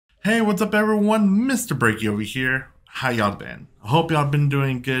Hey, what's up everyone? Mr. Breakie over here. How y'all been? I hope y'all been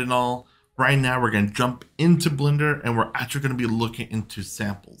doing good and all. Right now we're going to jump into Blender and we're actually going to be looking into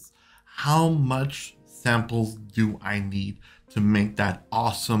samples. How much samples do I need to make that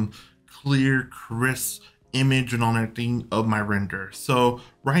awesome, clear, crisp image and all everything of my render? So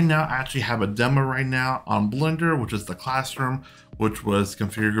right now I actually have a demo right now on Blender, which is the classroom, which was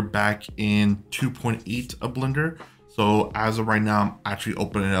configured back in 2.8 of Blender. So as of right now, I'm actually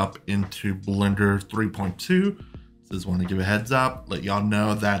opening it up into Blender 3.2. Just want to give a heads up, let y'all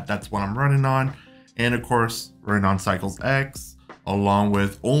know that that's what I'm running on. And of course, running on Cycles X, along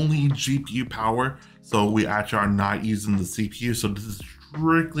with only GPU power. So we actually are not using the CPU. So this is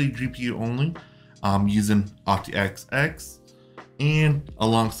strictly GPU only. I'm using RTX X and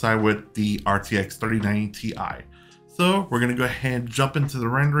alongside with the RTX 3090 Ti. So we're gonna go ahead and jump into the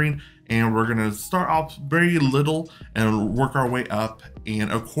rendering and we're gonna start off very little and work our way up.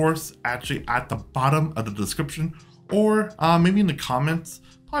 And of course, actually at the bottom of the description or maybe in the comments,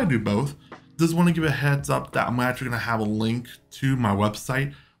 probably do both. Just wanna give a heads up that I'm actually gonna have a link to my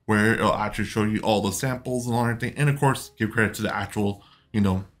website where it'll actually show you all the samples and all everything. And of course, give credit to the actual,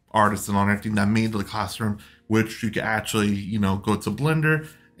 artists and all everything that made the classroom, which you can actually, go to Blender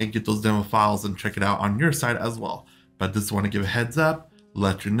and get those demo files and check it out on your side as well. But just want to give a heads up,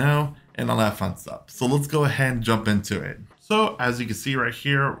 let you know, and all that fun stuff. So let's go ahead and jump into it. So as you can see right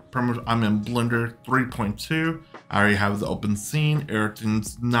here, pretty much I'm in Blender 3.2. I already have the open scene.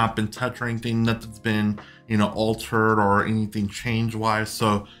 Everything's not been touched or anything. Nothing's been, altered or anything change wise.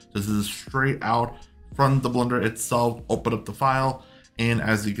 So this is straight out from the Blender itself. Open up the file. And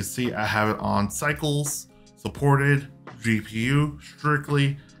as you can see, I have it on cycles, supported, GPU,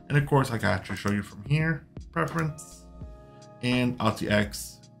 strictly. And of course, I can actually show you from here, preference, and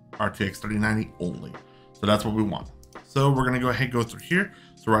RTX 3090 only. So that's what we want. So we're gonna go ahead and go through here.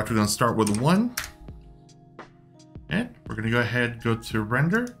 So we're actually gonna start with 1. And we're gonna go ahead and go to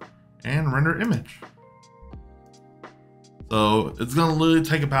render and render image. So it's gonna literally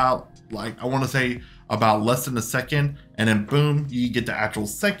take about, I wanna say about less than a second. And then boom, you get the actual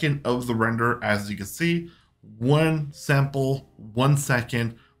second of the render. As you can see, 1 sample, 1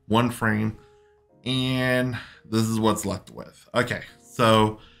 second, 1 frame. And this is what's left with. Okay,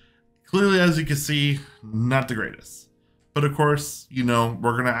 so clearly, as you can see, not the greatest. But of course,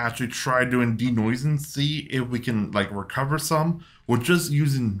 we're gonna actually try doing denoising, see if we can recover some with just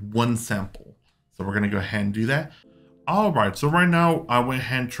using 1 sample. So we're gonna go ahead and do that. All right, so right now I went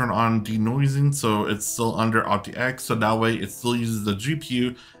ahead and turned on denoising, so it's still under RTX, so that way it still uses the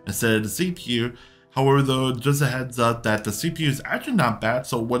GPU instead of the CPU. However, though, just a heads up that the CPU is actually not bad.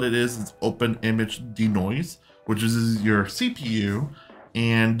 So what it is open image denoise, which is your CPU.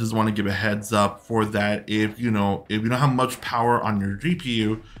 And just want to give a heads up for that. If you don't have much power on your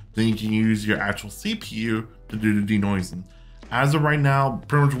GPU, then you can use your actual CPU to do the denoising. As of right now,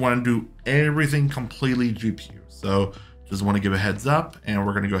 pretty much want to do everything completely GPU. So just want to give a heads up and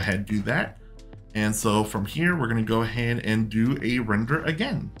we're going to go ahead and do that. And so from here, we're gonna go ahead and do a render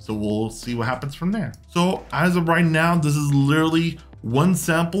again. So we'll see what happens from there. So as of right now, this is literally 1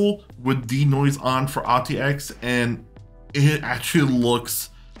 sample with denoise on for RTX, and it actually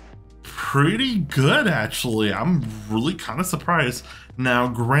looks pretty good actually. I'm really kind of surprised. Now,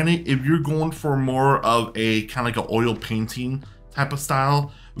 granted, if you're going for more of a kind of like an oil painting type of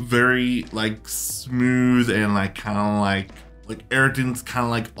style, very smooth and kind of everything's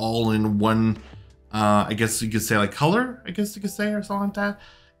kind of all in one, I guess you could say color, I guess you could say, or something like that.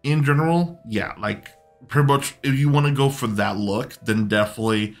 In general, yeah, pretty much if you want to go for that look, then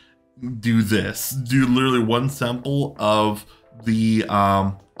definitely do this. Do literally 1 sample of the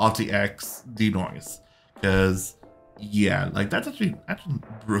RTX denoise, because yeah, that's actually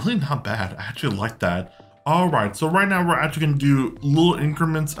really not bad. I actually like that. All right, so right now we're actually gonna do little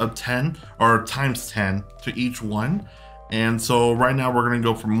increments of 10 or times 10 to each one. And so right now we're gonna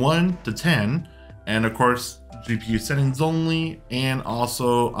go from 1 to 10. And of course, GPU settings only. And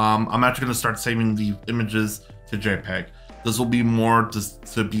also, I'm actually gonna start saving the images to JPEG. This will be more just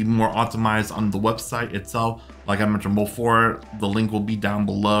to be more optimized on the website itself. Like I mentioned before, the link will be down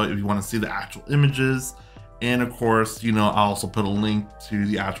below if you wanna see the actual images. And of course, I'll also put a link to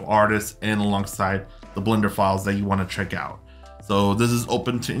the actual artist and alongside the Blender files that you wanna check out. So this is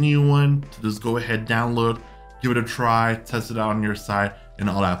open to anyone to just go ahead, download, give it a try, test it out on your side, and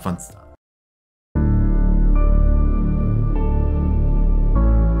all that fun stuff.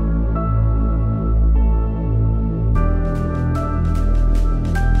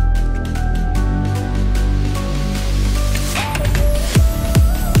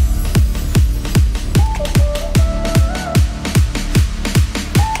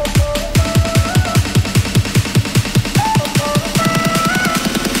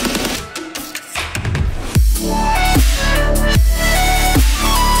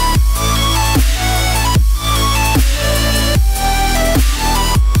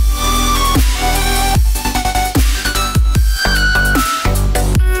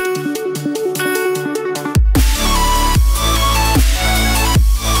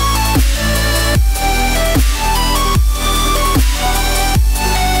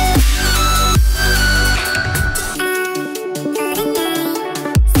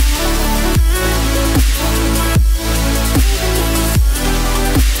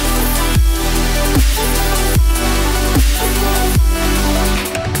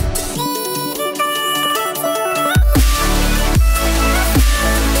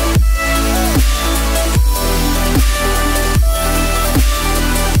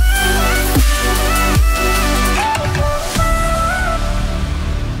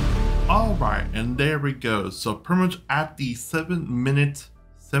 And there we go. So pretty much at the 7-minute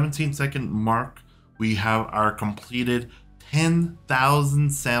 17-second mark, we have our completed 10,000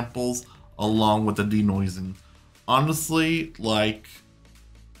 samples along with the denoising. Honestly, like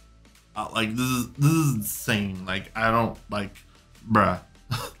this is insane. Like I don't like, bruh.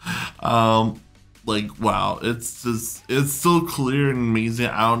 Like wow, it's so clear and amazing.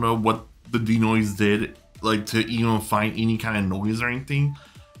 I don't know what the denoise did, like to even find any kind of noise or anything,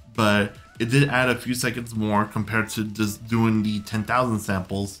 but it did add a few seconds more compared to just doing the 10,000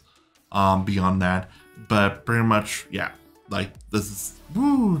 samples beyond that. But pretty much, yeah, like this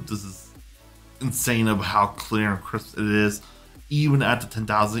is insane of how clear and crisp it is. Even at the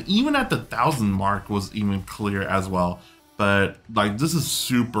 10,000, even at the 1,000 mark was even clear as well. But like this is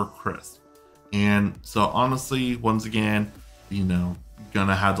super crisp. And so honestly, once again, you know,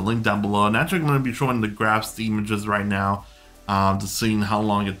 gonna have the link down below, and actually I'm gonna be showing the graphs, the images right now, just seeing how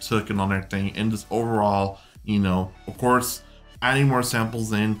long it took and all everything, and just overall, you know, of course, adding more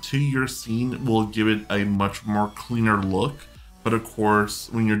samples in to your scene will give it a much more cleaner look. But of course,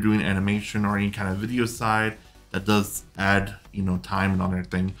 when you're doing animation or any kind of video side, that does add, you know, time and all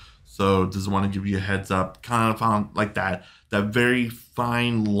everything. So just want to give you a heads up, kind of found like that very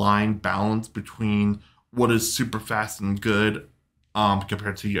fine line balance between what is super fast and good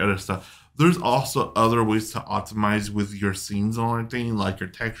compared to your other stuff. There's also other ways to optimize with your scenes and all everything, like your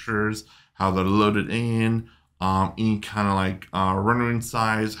textures, how they're loaded in, any kind of like rendering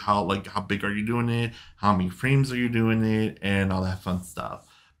size, how big are you doing it, how many frames are you doing it, and all that fun stuff.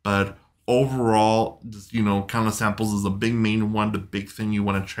 But overall, just, you know, kind of samples is a big main one, the big thing you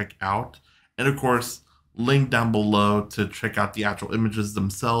want to check out. And of course, link down below to check out the actual images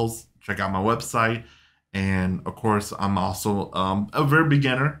themselves, check out my website. And of course, I'm also a very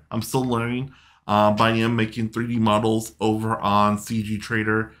beginner. I'm still learning, but I am making 3D models over on CG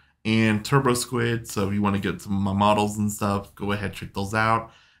Trader and Turbo Squid. So if you want to get some of my models and stuff, go ahead, check those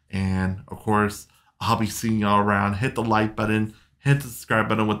out. And of course, I'll be seeing y'all around. Hit the like button, hit the subscribe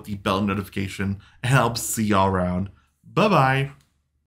button with the bell notification, and I'll see y'all around. Bye-bye.